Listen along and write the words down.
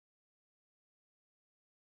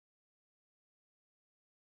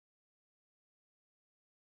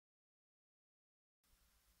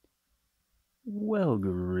Well,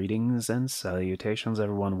 greetings and salutations,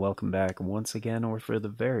 everyone. Welcome back once again, or for the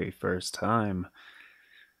very first time,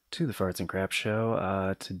 to the Farts and Crap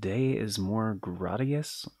Show. Today is more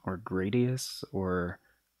Gradius, or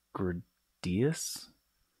Gradius.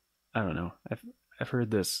 I don't know. I've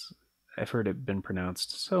heard this. I've heard it been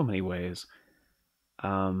pronounced so many ways.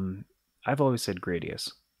 Um, I've always said Gradius.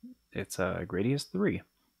 It's Gradius 3,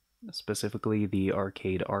 specifically the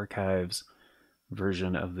Arcade Archives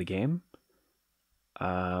version of the game,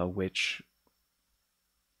 which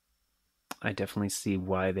I definitely see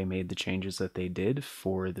why they made the changes that they did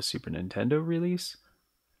for the Super Nintendo release.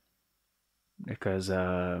 Because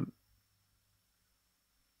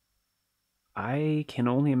I can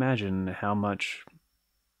only imagine how much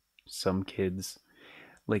some kids,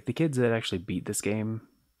 like the kids that actually beat this game,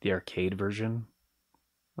 the arcade version,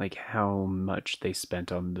 like how much they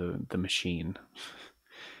spent on the machine,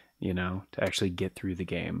 to actually get through the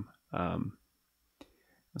game.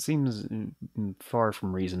 It seems far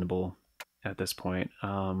from reasonable at this point.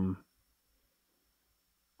 And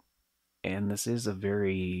this is a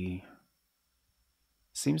very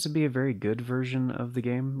seems to be a very good version of the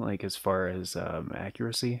game, like as far as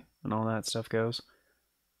accuracy and all that stuff goes.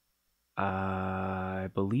 I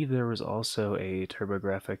believe there was also a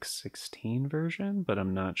TurboGrafx 16 version, but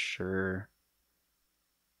I'm not sure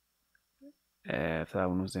if that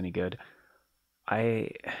one was any good.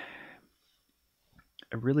 I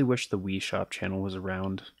I really wish the Wii Shop channel was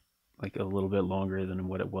around like a little bit longer than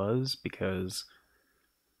what it was, because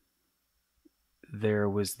there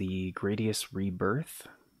was the Gradius Rebirth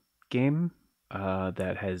game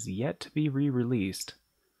that has yet to be re-released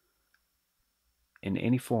in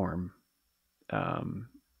any form.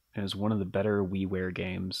 It was one of the better WiiWare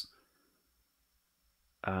games.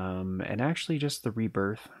 And actually, just the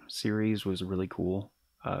Rebirth series was really cool.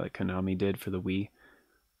 Konami did for the Wii.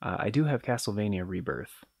 I do have Castlevania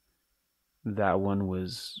Rebirth. That one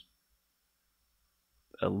was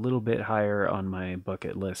a little bit higher on my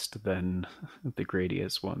bucket list than the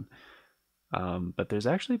Gradius one. But there's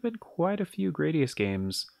actually been quite a few Gradius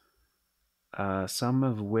games, some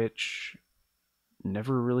of which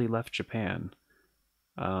never really left Japan.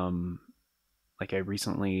 Um, like I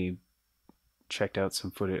recently checked out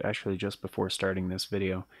some footage, actually just before starting this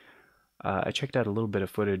video. I checked out a little bit of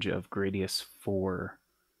footage of Gradius 4,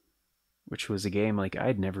 which was a game like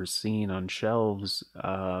I'd never seen on shelves,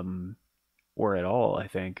 or at all, I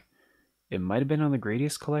think. It might have been on the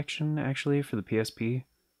Gradius collection, actually, for the PSP.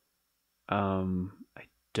 I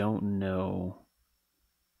don't know.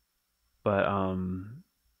 But,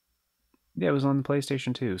 yeah, it was on the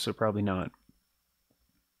PlayStation 2, so probably not.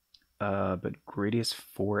 But Gradius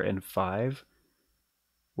 4 and 5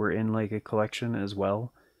 were in like a collection as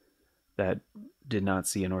well that did not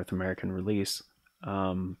see a North American release.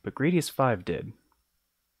 But Gradius 5 did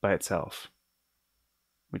by itself,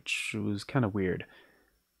 which was kind of weird.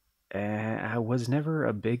 And I was never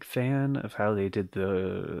a big fan of how they did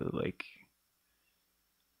the like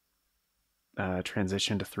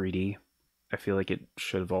transition to 3D. I feel like it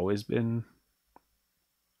should have always been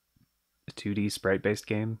a 2D sprite based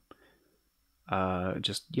game.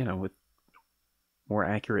 Just, with more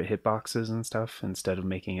accurate hitboxes and stuff, instead of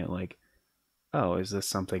making it like, oh, is this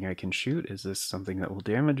something I can shoot? Is this something that will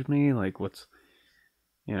damage me? Like, what's,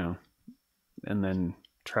 you know, and then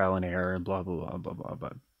trial and error, blah, blah, blah, blah, blah.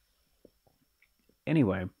 But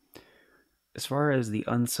anyway, as far as the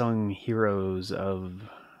unsung heroes of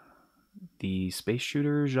the space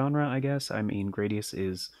shooter genre, I guess, I mean, Gradius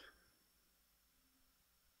is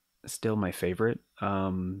still my favorite.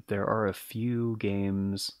 There are a few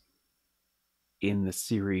games in the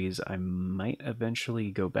series I might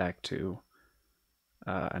eventually go back to.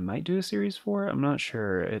 I might do a series for it. I'm not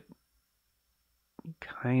sure. It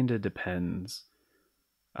kind of depends.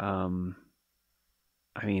 Um,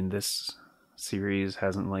 I mean, this series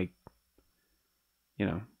hasn't like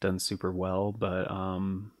done super well, but I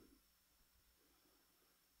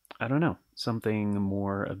don't know. Something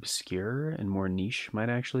more obscure and more niche might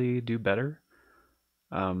actually do better.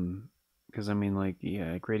 Because I mean, like,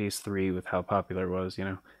 yeah, Gradius 3 with how popular it was,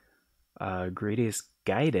 Gradius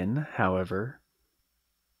Gaiden, however,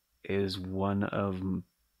 is one of,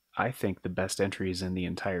 I think, the best entries in the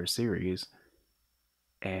entire series.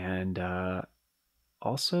 And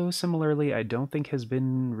also, similarly, I don't think has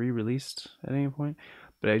been re released at any point,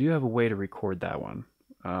 but I do have a way to record that one.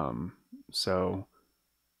 So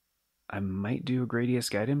I might do a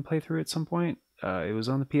Gradius Gaiden playthrough at some point. It was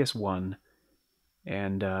on the PS1,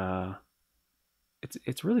 and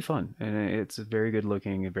it's really fun, and it's a very good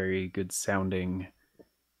looking, a very good sounding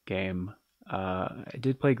game. I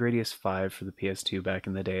did play Gradius 5 for the PS2 back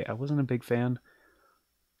in the day. I wasn't a big fan.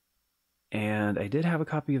 And I did have a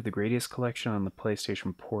copy of the Gradius collection on the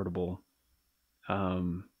PlayStation Portable.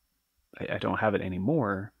 Um, I don't have it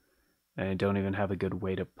anymore, and I don't even have a good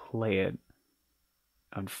way to play it.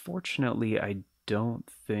 Unfortunately, I don't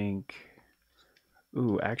think.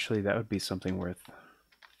 Ooh, actually, that would be something worth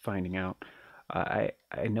finding out. I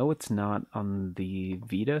know it's not on the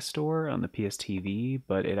Vita store on the PS TV,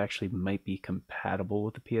 but it actually might be compatible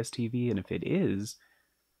with the PS TV, and if it is,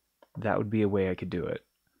 that would be a way I could do it.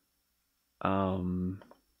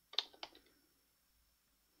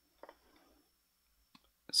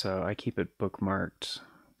 So I keep it bookmarked,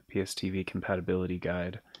 the PS TV compatibility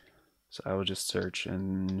guide. So I will just search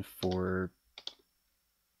and for.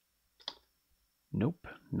 Nope,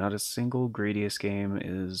 not a single Gradius game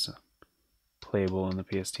is playable on the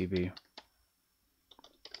PS TV.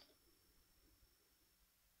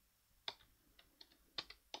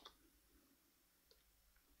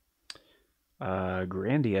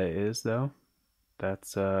 Grandia is though.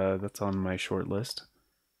 That's on my short list.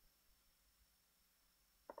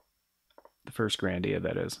 The first Grandia,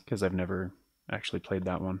 that is, because I've never actually played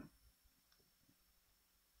that one.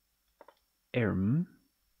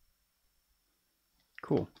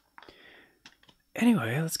 Cool.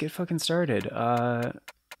 Anyway, let's get fucking started.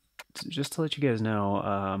 Just to let you guys know,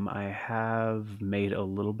 I have made a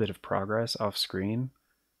little bit of progress off screen,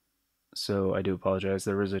 so I do apologize.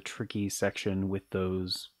 There was a tricky section with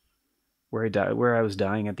those where I was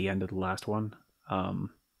dying at the end of the last one.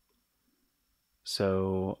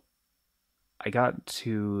 So I got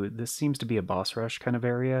to, this seems to be a boss rush kind of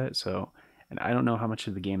area, so, and I don't know how much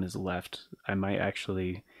of the game is left. I might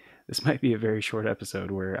actually, this might be a very short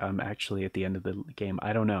episode where I'm actually at the end of the game.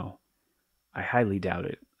 I don't know. I highly doubt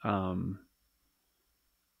it.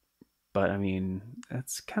 But I mean,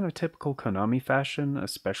 that's kind of typical Konami fashion,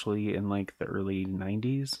 especially in like the early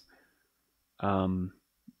 90s.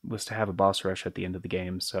 Was to have a boss rush at the end of the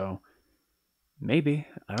game, so maybe,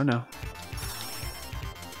 I don't know.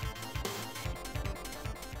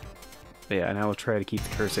 But yeah, and I will try to keep the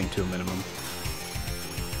cursing to a minimum.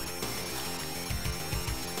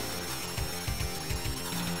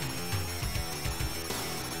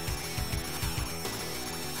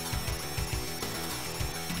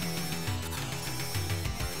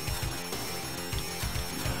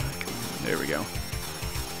 There we go.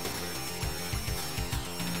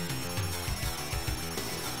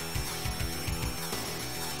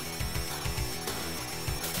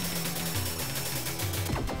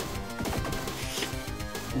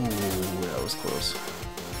 Ooh, that was close.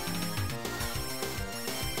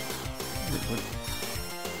 Wait,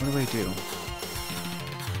 what do I do?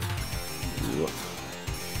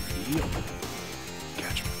 Yep.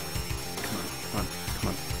 Gotcha. Come on.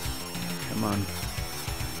 Come on.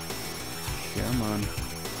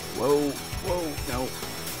 Whoa, no.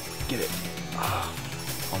 Get it. Ah,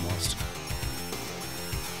 almost.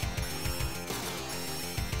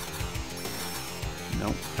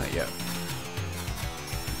 Nope, not yet.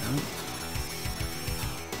 No.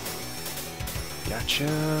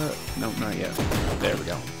 Gotcha. Nope, not yet. There we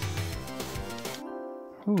go.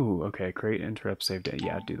 Ooh, okay, create interrupt save date.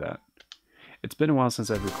 Yeah, do that. It's been a while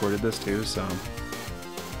since I've recorded this too, so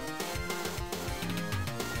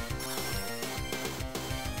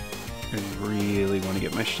I really want to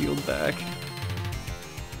get my shield back.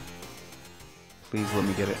 Please let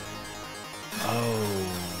me get it.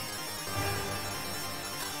 Oh.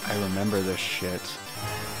 I remember this shit.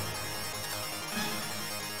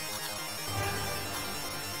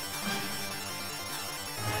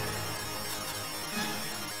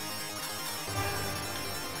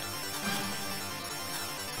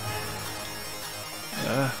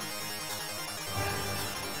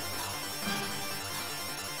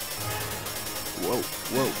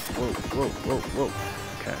 Whoa.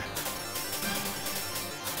 Okay.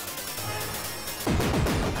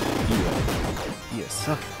 Yeah,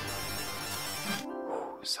 suck it.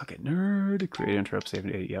 Suck it, nerd. Create interrupt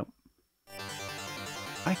save date, yep.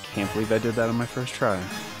 I can't believe I did that on my first try.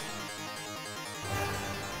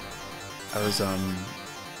 I was,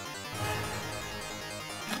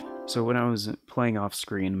 so when I was playing off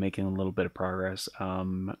screen, making a little bit of progress,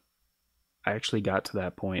 I actually got to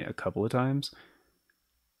that point a couple of times.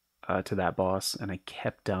 To that boss, and I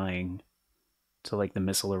kept dying to like the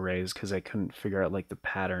missile arrays because I couldn't figure out like the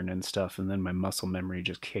pattern and stuff, and then my muscle memory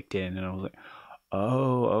just kicked in and I was like,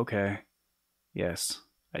 oh, okay, yes,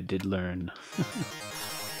 I did learn.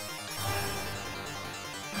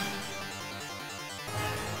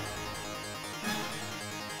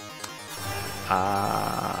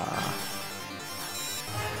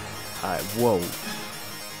 Whoa.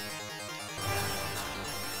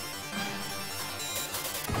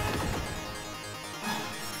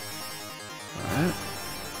 Alright.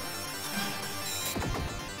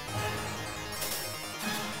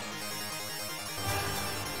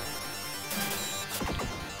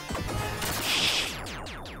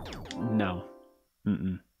 No.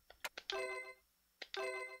 Mm-mm.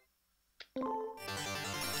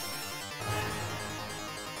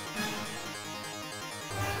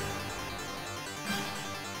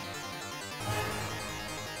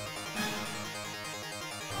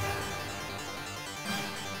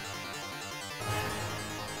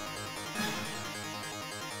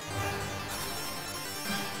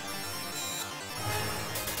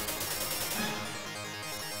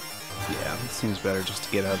 Yeah, it seems better just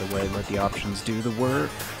to get out of the way, let the options do the work.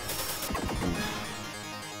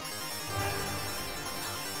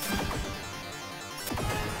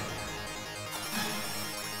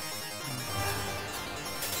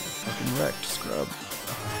 Fucking wrecked, scrub.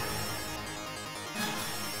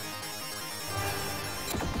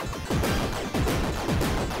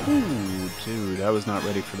 Ooh, dude, I was not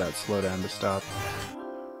ready for that slowdown to stop.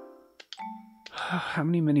 How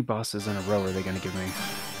many mini bosses in a row are they gonna give me?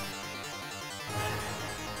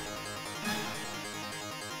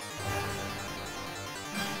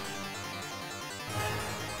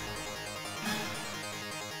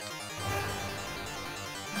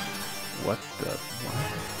 What the... what?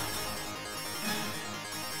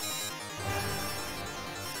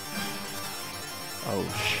 Oh,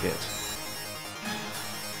 shit.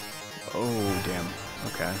 Oh, damn.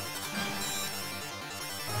 Okay.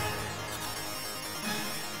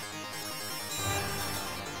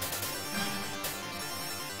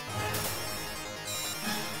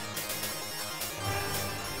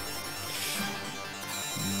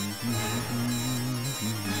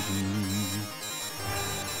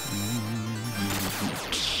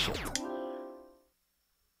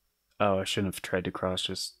 Oh, I shouldn't have tried to cross,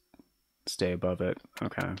 just stay above it.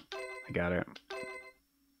 Okay, I got it.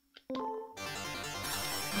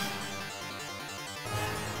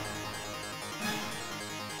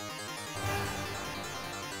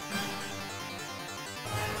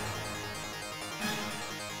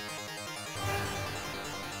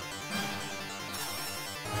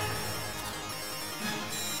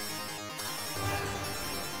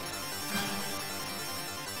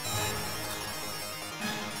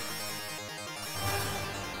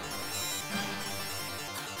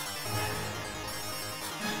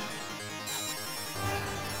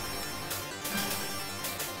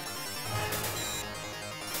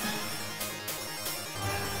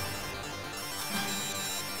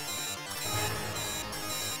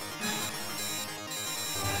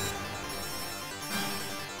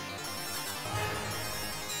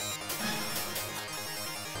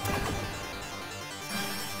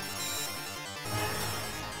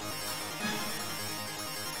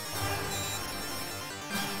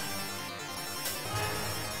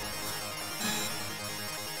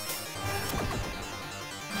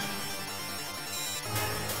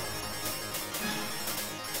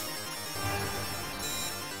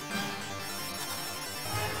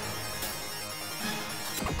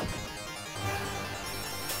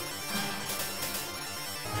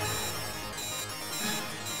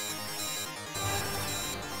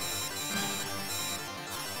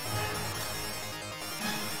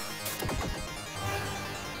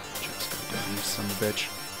 Son of a bitch.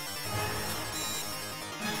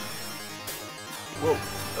 Whoa.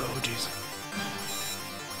 Oh, jeez.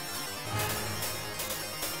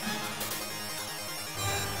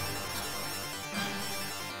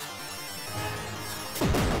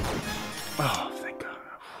 Oh, thank God.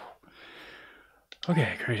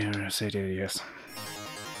 Okay, Gradius, say yes.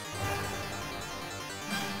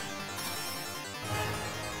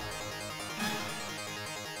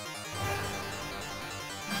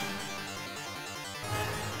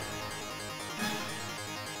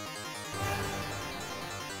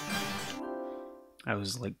 I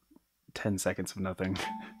was like 10 seconds of nothing.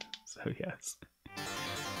 So yes.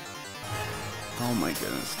 Oh my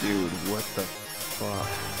goodness, dude, what the fuck?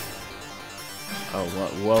 Oh,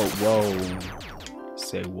 whoa, whoa.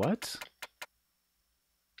 Say what?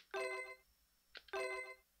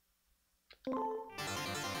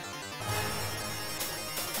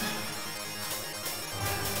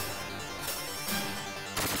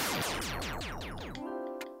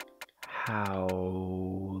 How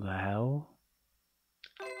the hell?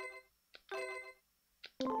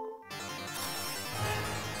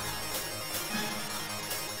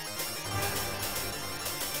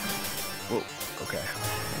 Whoa, okay.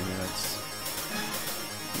 Maybe that's...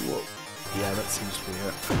 Whoa. Yeah, that seems to be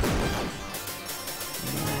it.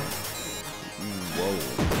 Whoa.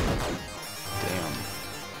 Damn.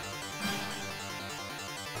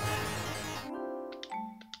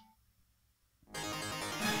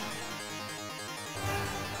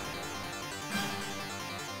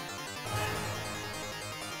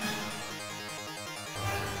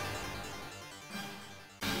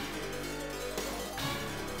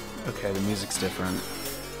 Okay, the music's different.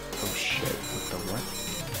 Oh shit, what the what?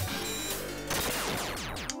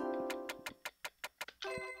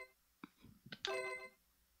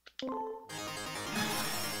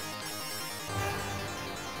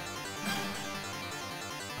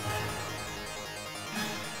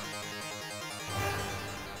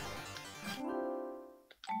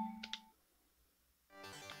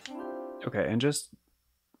 Okay, and I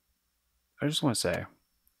just want to say,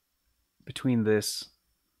 between this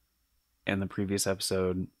and the previous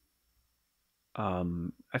episode,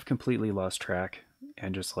 I've completely lost track,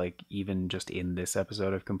 and just like even just in this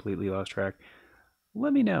episode, I've completely lost track.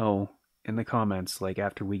 Let me know in the comments, like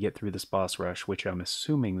after we get through this boss rush, which I'm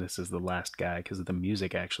assuming this is the last guy because the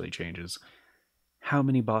music actually changes, how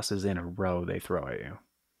many bosses in a row they throw at you.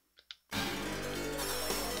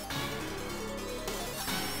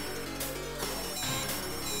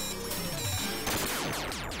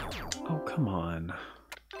 Oh, come on.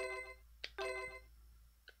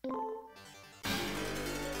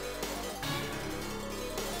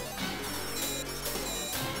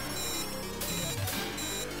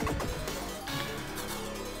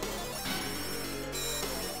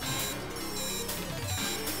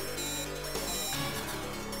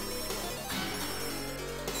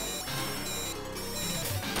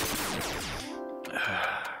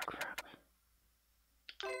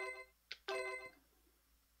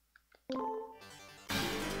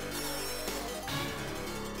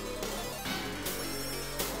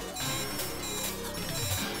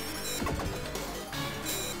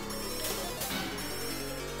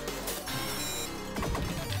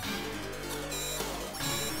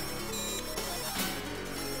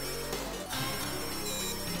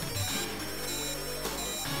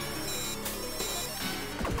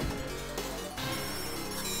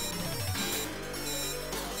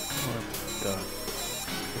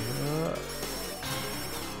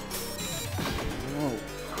 Whoa.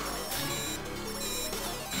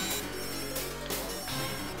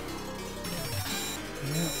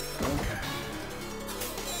 Yeah, okay.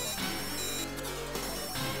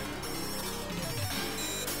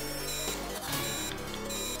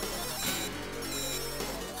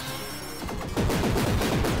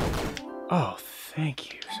 Oh,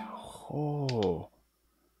 thank you. Oh.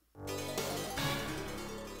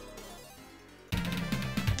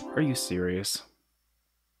 Are you serious?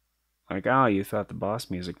 Like, ah, you thought the boss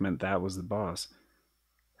music meant that was the boss.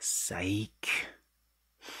 Psych.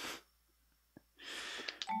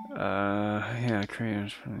 Yeah,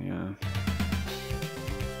 cringe. Yeah.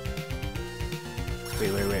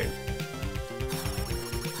 Wait.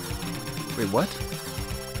 Wait, what?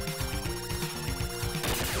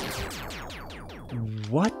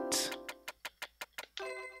 What?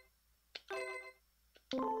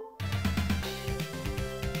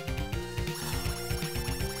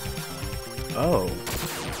 Oh.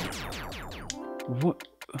 What?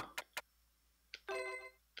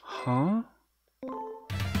 Huh?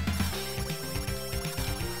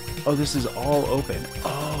 Oh, this is all open.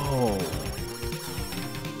 Oh.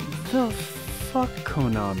 The fuck,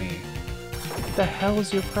 Konami? What the hell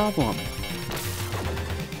is your problem?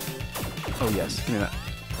 Oh, yes. Give me that.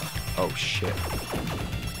 Oh, shit.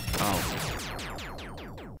 Oh.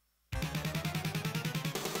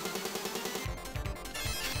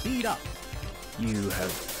 Speed up. You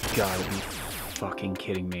have gotta be fucking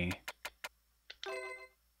kidding me.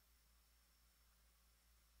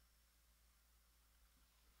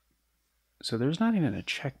 So there's not even a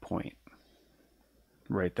checkpoint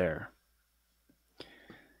right there.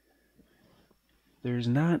 There's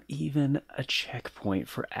not even a checkpoint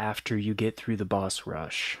for after you get through the boss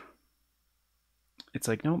rush. It's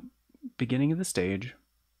like, nope, beginning of the stage,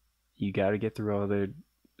 you gotta get through all the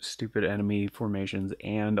stupid enemy formations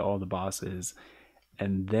and all the bosses,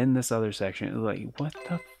 and then this other section. Like, what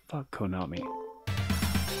the fuck, Konami?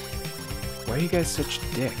 Why are you guys such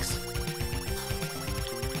dicks?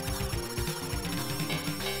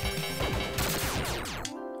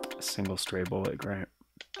 A single stray bullet, great.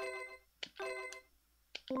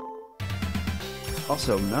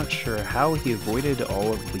 Also, not sure how he avoided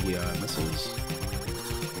all of the missiles.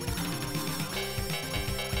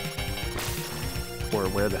 Or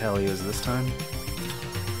where the hell he is this time.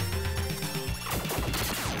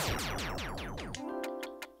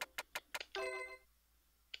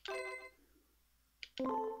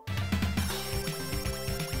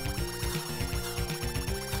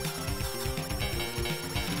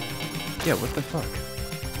 Yeah, what the fuck?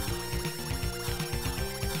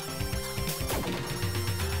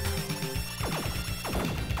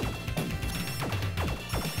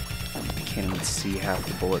 Can't even see half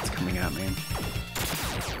the bullets coming at me.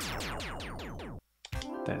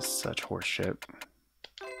 That's such horseshit.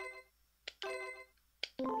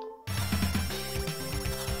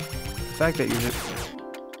 The fact that you're just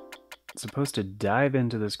supposed to dive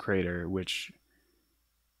into this crater, which,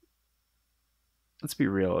 let's be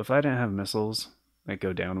real, if I didn't have missiles that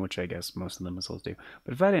go down, which I guess most of the missiles do,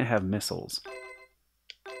 but if I didn't have missiles,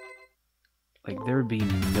 like, there would be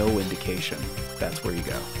no indication that's where you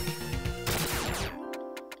go.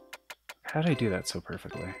 How did I do that so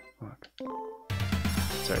perfectly? Look.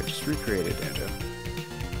 Sorry, just recreated Danjo.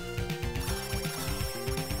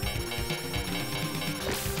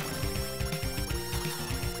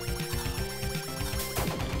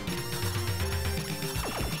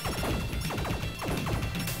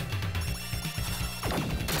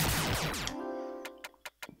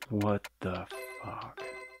 What the fuck?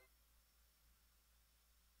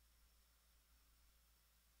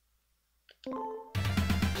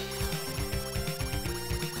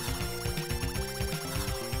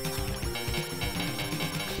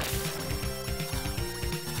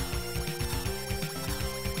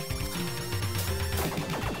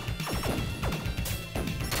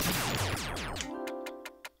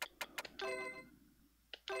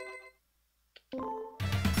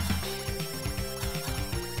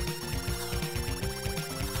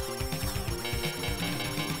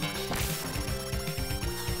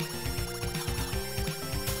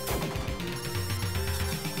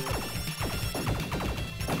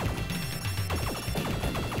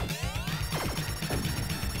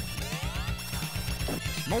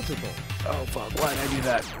 Multiple. Oh fuck, why did I do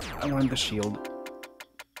that? I wanted the shield.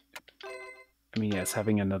 I mean, yes,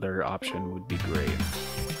 having another option would be great.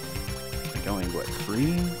 Like only, what,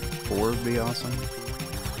 3? 4 would be awesome.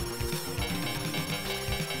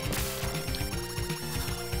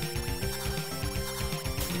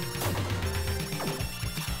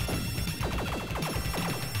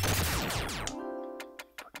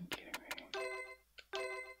 Fucking kidding me.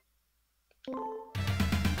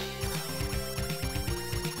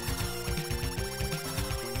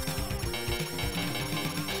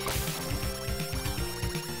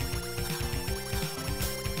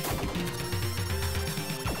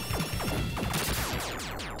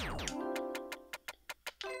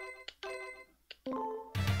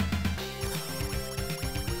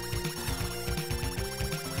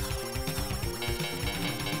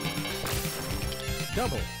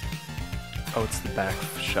 Double. Oh, it's the back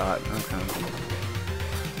shot. Okay.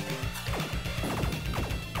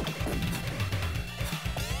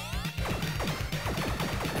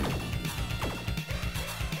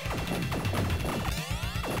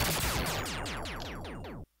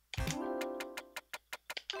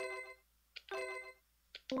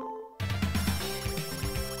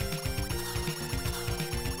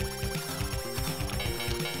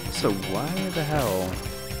 So why the hell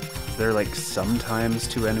is there like sometimes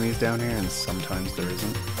 2 enemies down here and sometimes there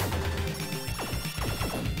isn't?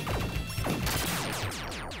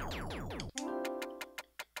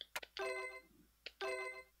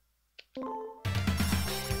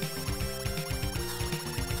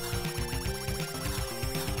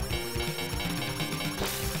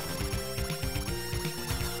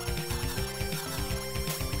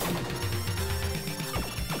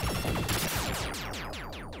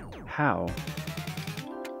 How?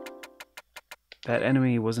 That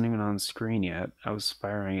enemy wasn't even on screen yet. I was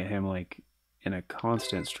firing at him like in a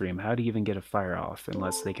constant stream. How do you even get a fire off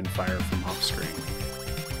unless they can fire from off screen?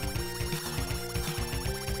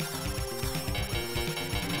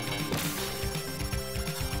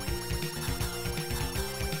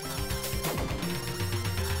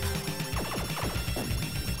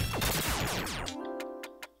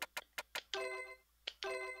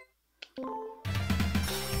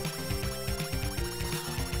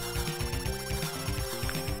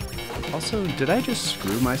 Also, did I just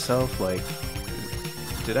screw myself? Like,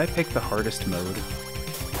 did I pick the hardest mode?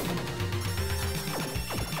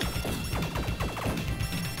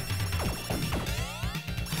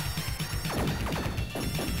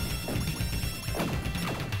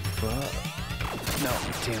 Fuck. No,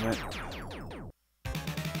 damn it.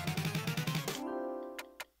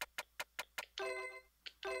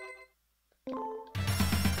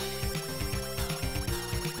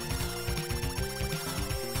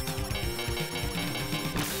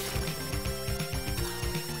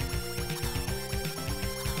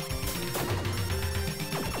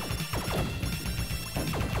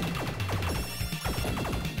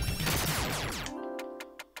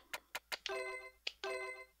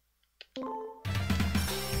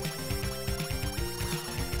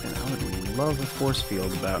 love a force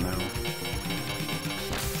field about now.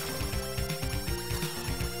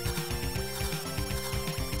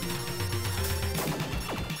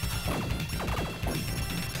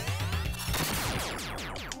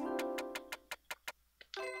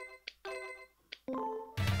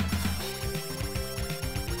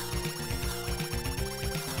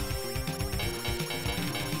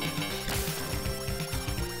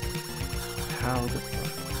 How the fuck?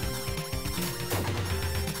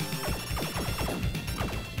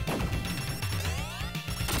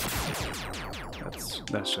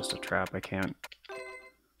 That's just a trap. I can't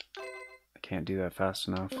do that fast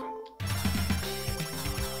enough.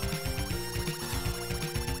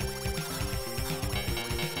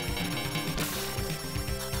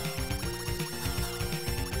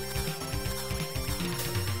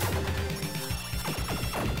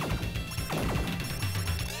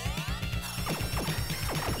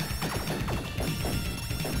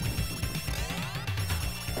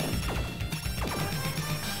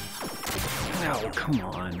 Oh, come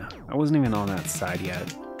on. I wasn't even on that side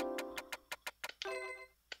yet.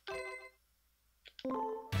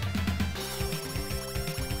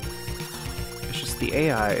 It's just the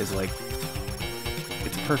AI is like,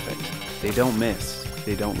 it's perfect. They don't miss.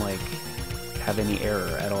 They don't like have any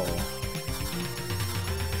error at all.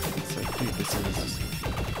 It's like, dude, this is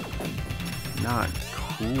not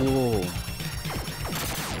cool.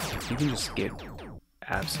 You can just get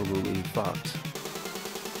absolutely fucked.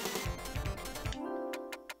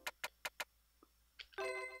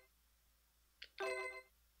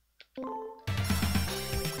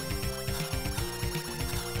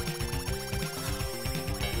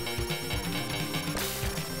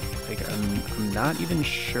 Like, I'm not even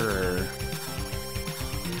sure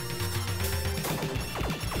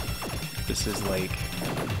this is like...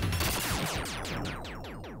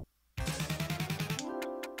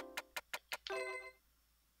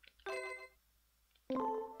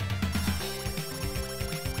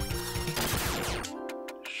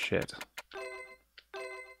 Shit.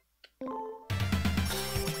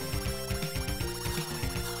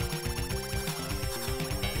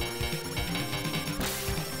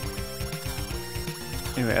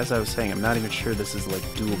 Anyway, as I was saying, I'm not even sure this is like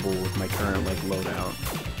doable with my current like loadout.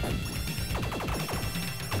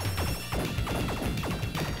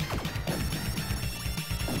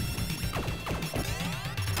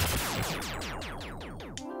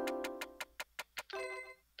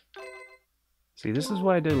 See, this is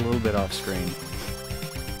why I did a little bit off screen.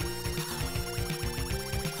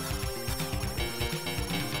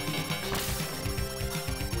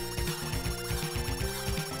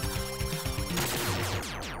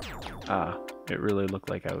 Ah, it really looked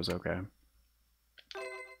like I was okay.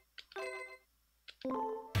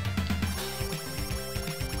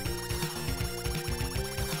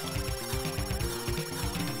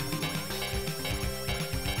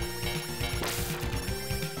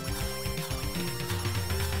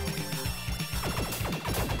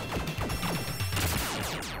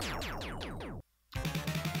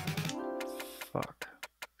 Fuck.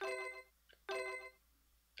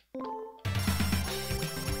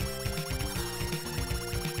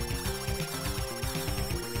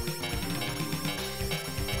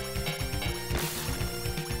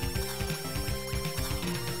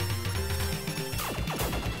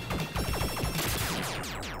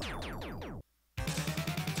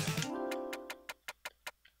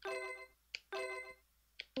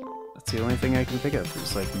 That's the only thing I can think of.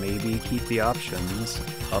 Is like maybe keep the options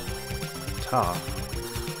up top,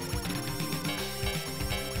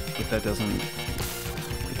 but that doesn't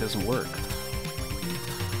work.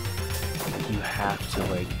 You have to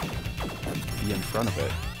like be in front of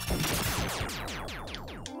it.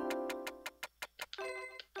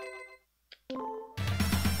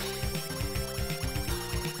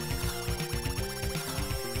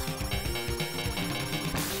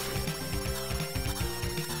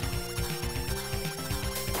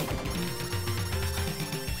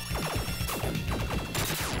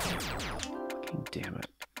 Damn it.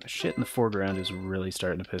 The shit in the foreground is really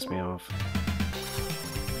starting to piss me off.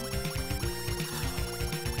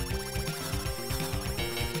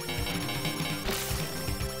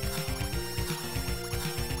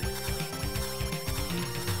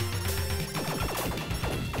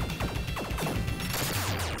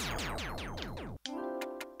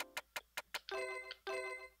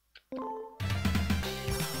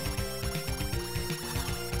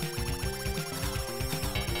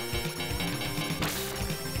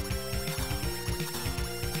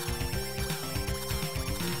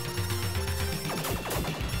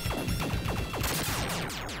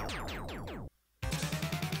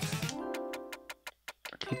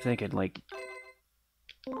 keep thinking, like,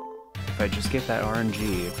 if I just get that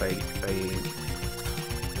RNG, if I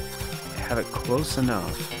have it close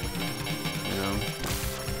enough, you know.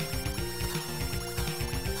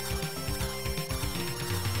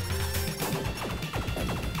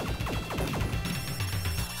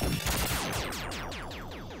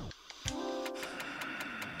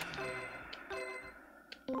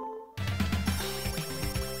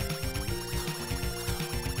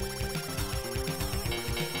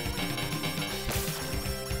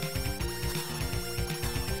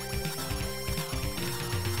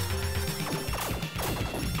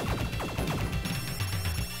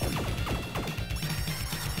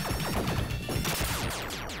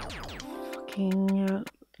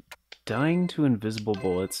 Dying to invisible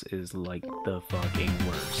bullets is like the fucking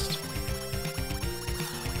worst.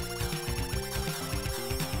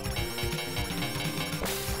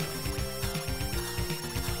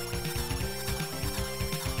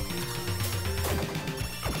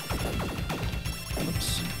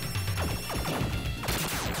 Oops.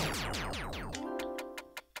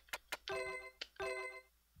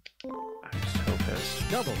 I'm so pissed.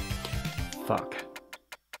 Double. Fuck.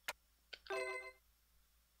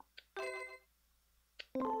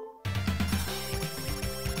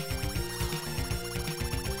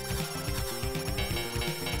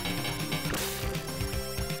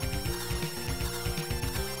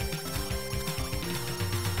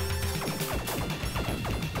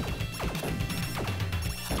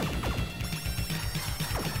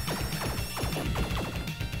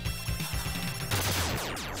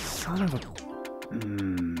 Son of a...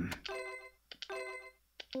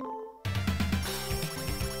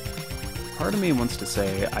 Part of me wants to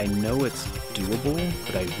say, I know it's doable,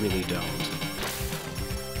 but I really don't.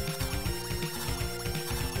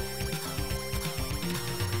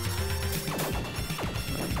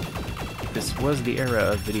 This was the era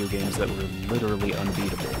of video games that were literally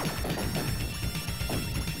unbeatable.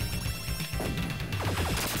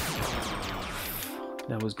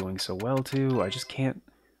 That was going so well, too. I just can't...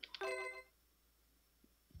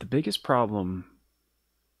 The biggest problem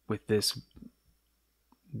with this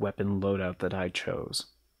weapon loadout that I chose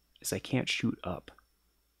is I can't shoot up.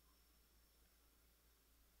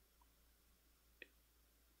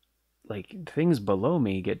 Like, things below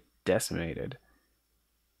me get decimated.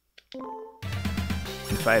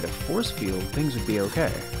 If I had a force field, things would be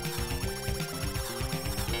okay.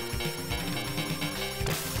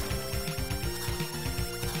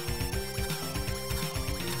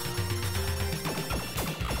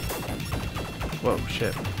 Whoa,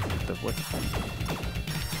 shit. What the...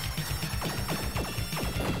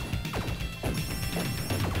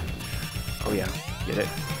 Oh yeah, get it,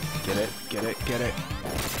 get it, get it, get it.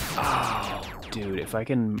 Oh, dude, if I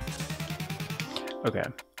can... Okay,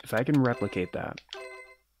 if I can replicate that,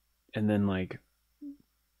 and then, like,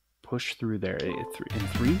 push through there, in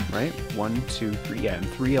 3, right? 1, 2, 3, yeah, in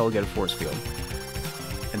 3 I'll get a force field.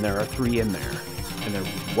 And there are 3 in there. And there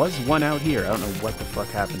was 1 out here, I don't know what the fuck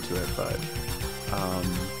happened to it, but...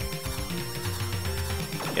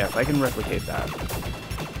 yeah, if I can replicate that.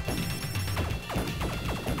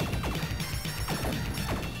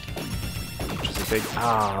 Which is a big...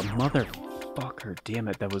 Ah, motherfucker. Damn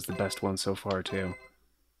it, that was the best one so far, too.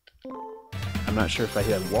 I'm not sure if I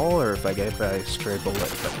hit a wall or if I get a stray bullet,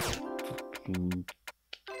 but... Fucking...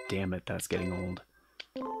 Damn it, that's getting old.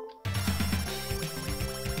 I'm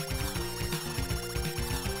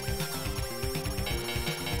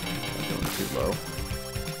going too low.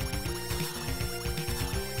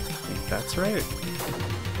 That's right.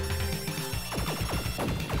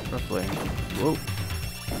 Roughly. Whoa.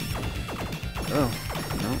 Oh,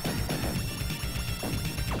 no.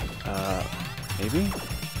 Maybe?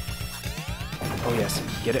 Oh, yes.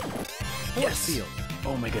 Get it. Yes! Field.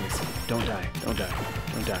 Oh my goodness. Don't die. Don't die.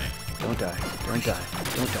 Don't die. Don't die. Don't die.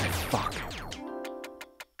 Don't die. Fuck.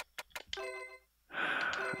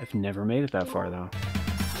 I've never made it that far, though.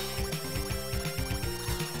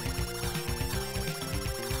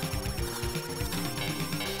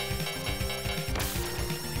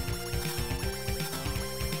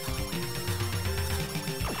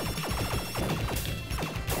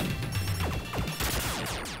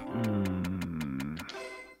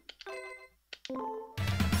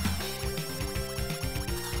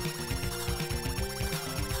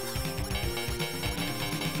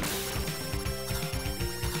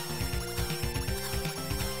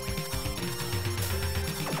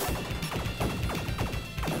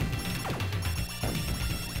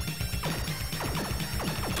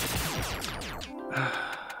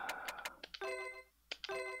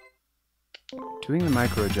 Doing the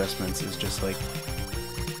micro adjustments is just like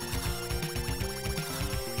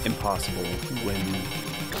impossible when...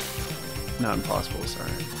 Not impossible,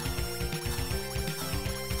 sorry.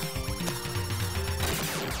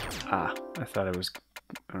 Ah, I thought it was...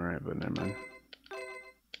 Alright, but never mind.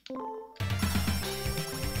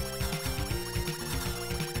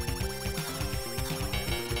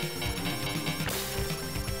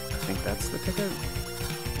 I think that's the ticket.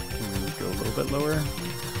 Can we go a little bit lower?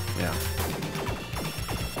 Yeah.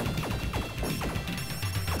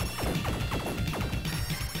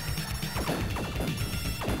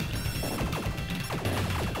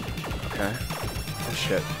 Okay. Oh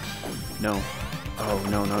shit. No. Oh,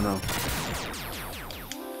 no, no, no.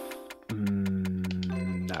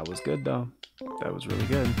 That was good, though. That was really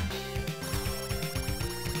good.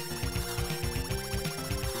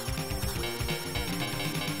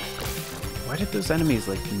 Why did those enemies,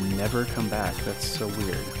 like, never come back? That's so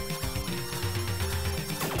weird.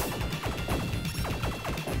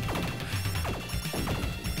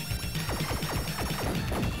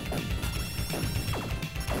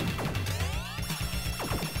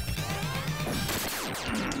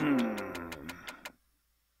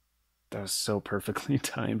 That was so perfectly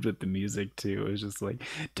timed with the music, too. It was just like,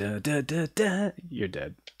 da da da da, you're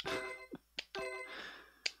dead.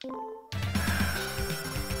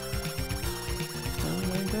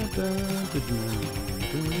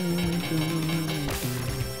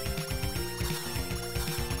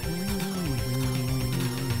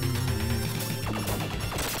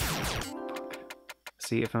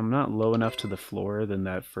 See, if I'm not low enough to the floor, then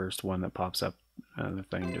that first one that pops up, the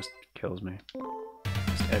thing just kills me.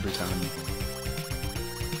 Just every time.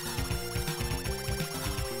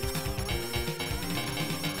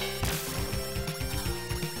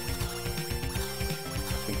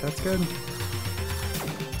 I think that's good.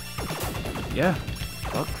 Yeah.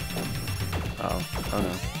 Fuck. Oh. Oh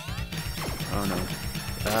no. Oh no.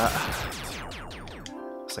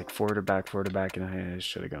 It's like forward or back, and I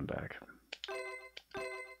should have gone back.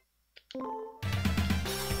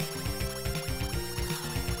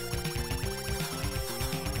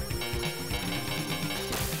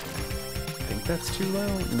 I think that's too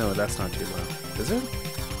low? No, that's not too low. Is it?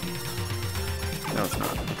 No, it's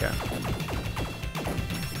not. Okay.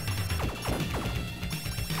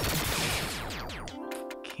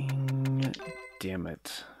 King... Damn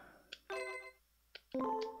it.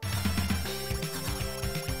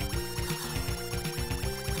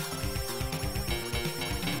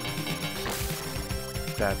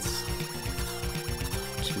 That's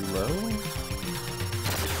too low?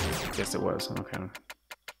 Guess it was. Okay.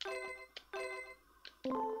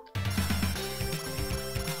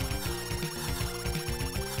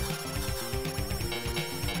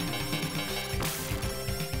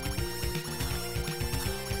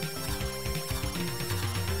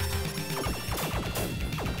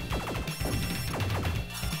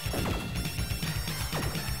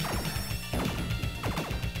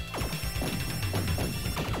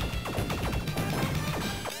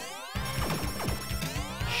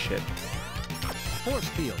 Shit. Force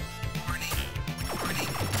field.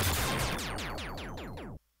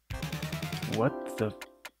 What the...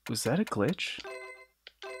 Was that a glitch?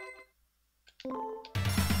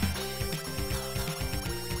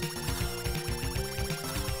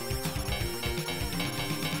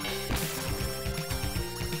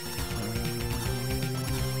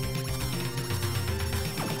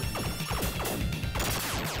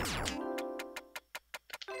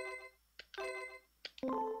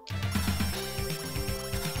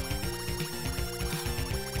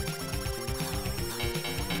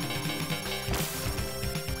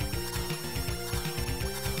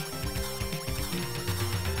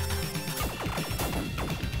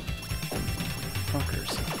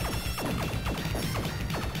 Fuckers.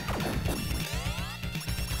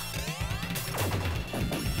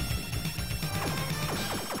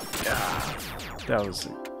 Ah,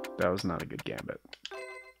 that was not a good gambit.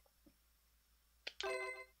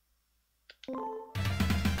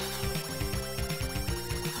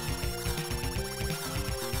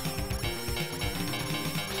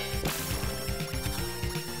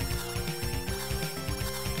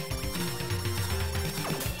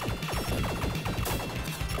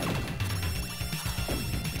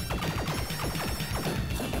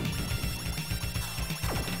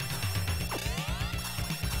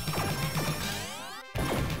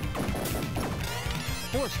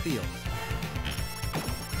 Force field.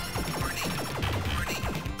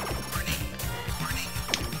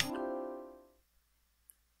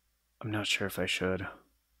 I'm not sure if I should.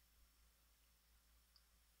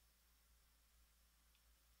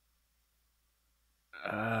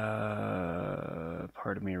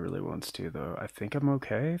 Part of me really wants to, though. I think I'm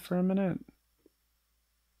okay for a minute.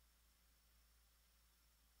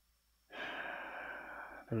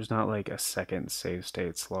 There's not like a second save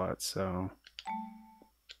state slot, so.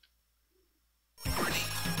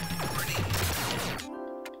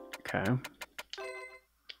 Okay.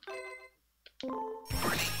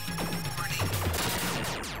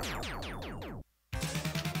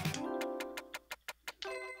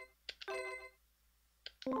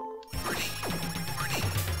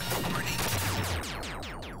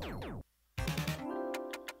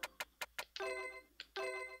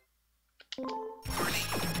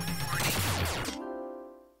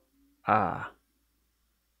 Ah,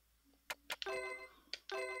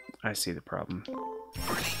 I see the problem.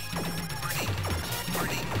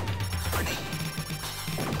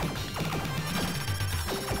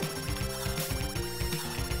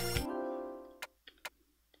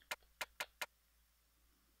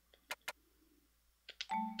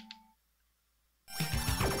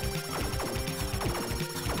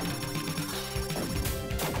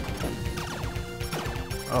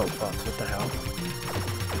 Oh fuck, what the hell?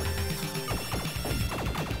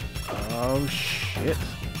 Oh shit.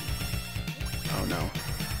 Oh no.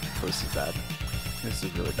 Oh, this is bad. This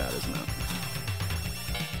is really bad, isn't it?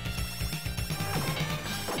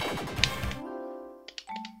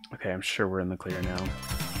 Okay, I'm sure we're in the clear now.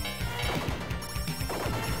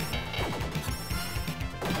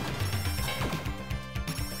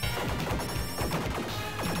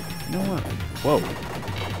 You know what? Whoa.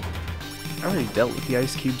 I already dealt with the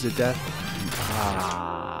ice cubes of death.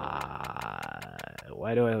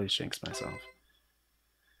 Why do I always jinx myself?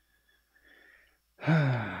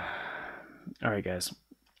 Alright, guys.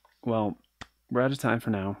 Well, we're out of time for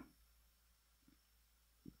now.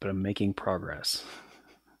 But I'm making progress.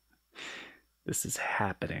 This is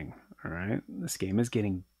happening, alright? This game is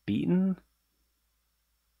getting beaten.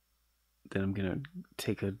 Then I'm gonna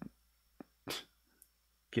take a...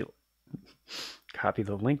 copy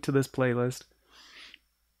the link to this playlist.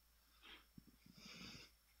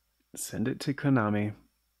 Send it to Konami.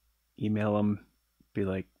 Email them. Be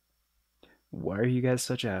like, why are you guys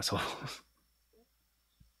such assholes?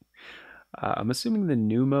 I'm assuming the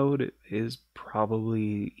new mode is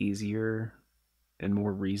probably easier and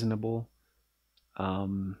more reasonable.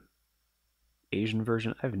 Asian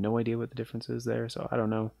version, I have no idea what the difference is there, so I don't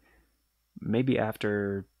know. Maybe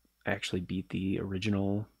after I actually beat the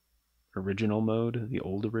original mode, the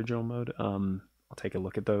old original mode, I'll take a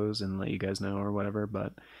look at those and let you guys know or whatever.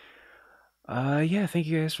 But yeah, thank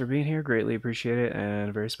you guys for being here. Greatly appreciate it. And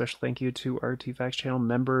a very special thank you to our T-Facts channel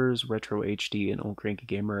members, Retro HD and Old Cranky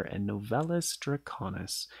Gamer and Novellis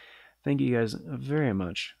Draconis. Thank you guys very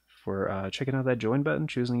much for checking out that join button,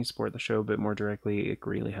 choosing to support the show a bit more directly. It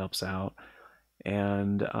greatly helps out.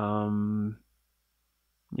 And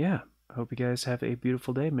yeah, I hope you guys have a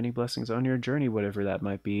beautiful day. Many blessings on your journey, whatever that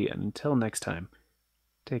might be. And until next time,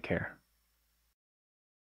 take care.